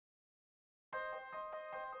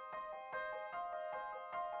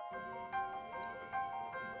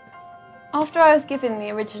After I was given the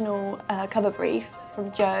original cover brief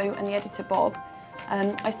from Joe and the editor Bob,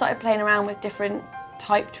 I started playing around with different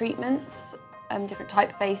type treatments, different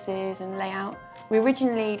typefaces and layout. We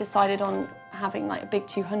originally decided on having like a big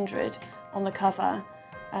 200 on the cover,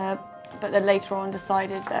 but then later on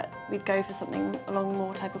decided that we'd go for something along the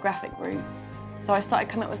more typographic route. So I started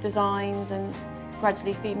coming up with designs and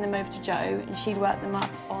gradually feeding them over to Jo, and she'd work them up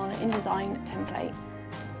on an InDesign template.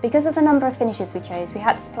 Because of the number of finishes we chose, we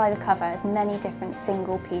had to supply the cover as many different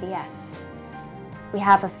single PDFs. We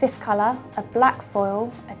have a fifth colour, a black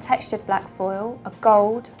foil, a textured black foil, a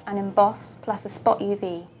gold, an emboss, plus a spot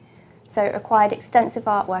UV. So it required extensive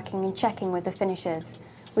artworking and checking with the finishers.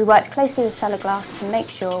 We worked closely with Cellarglass to make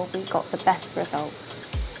sure we got the best results.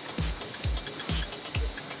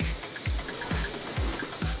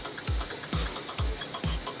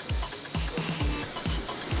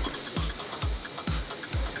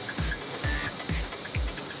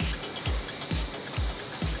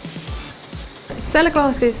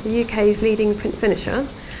 Cellarglass is the UK's leading print finisher.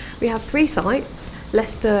 We have 3 sites,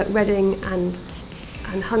 Leicester, Reading and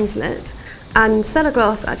Hunslet. And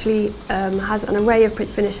Cellarglass actually has an array of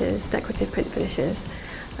print finishes, decorative print finishes,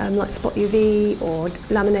 like spot UV or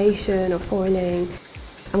lamination or foiling.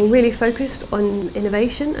 And we're really focused on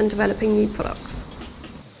innovation and developing new products.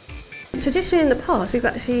 Traditionally in the past we've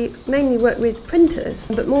actually mainly worked with printers,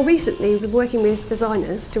 but more recently we've been working with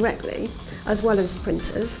designers directly as well as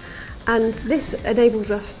printers. And this enables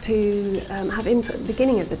us to have input at the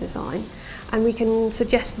beginning of the design, and we can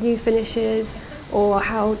suggest new finishes or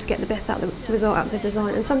how to get the best result out of the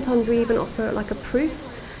design, and sometimes we even offer like a proof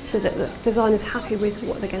so that the designer's happy with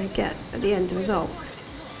what they're going to get at the end result.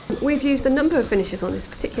 We've used a number of finishes on this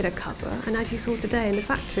particular cover, and as you saw today in the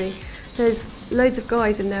factory there's loads of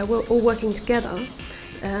guys in there all working together.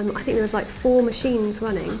 I think there was like 4 machines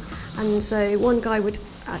running, and so one guy would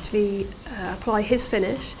actually apply his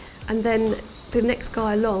finish, and then the next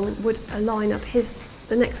guy along would line up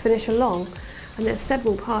the next finish along. And there's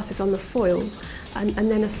several passes on the foil and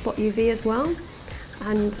then a spot UV as well.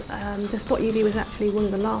 And the spot UV was actually one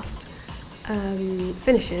of the last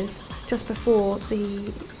finishes just before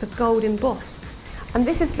the gold emboss. And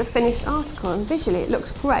this is the finished article, and visually it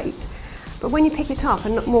looks great. But when you pick it up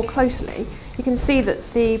and look more closely, you can see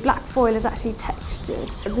that the black foil is actually textured.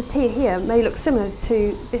 The tea here may look similar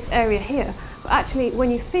to this area here, but actually when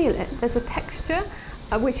you feel it, there's a texture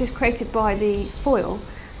which is created by the foil,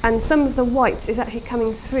 and some of the white is actually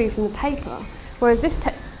coming through from the paper, whereas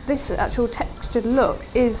this actual textured look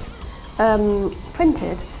is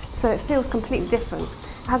printed, so it feels completely different.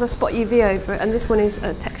 It has a spot UV over it, and this one is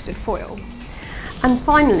a textured foil. And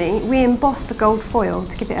finally, we embossed the gold foil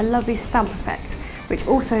to give it a lovely stamp effect, which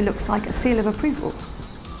also looks like a seal of approval.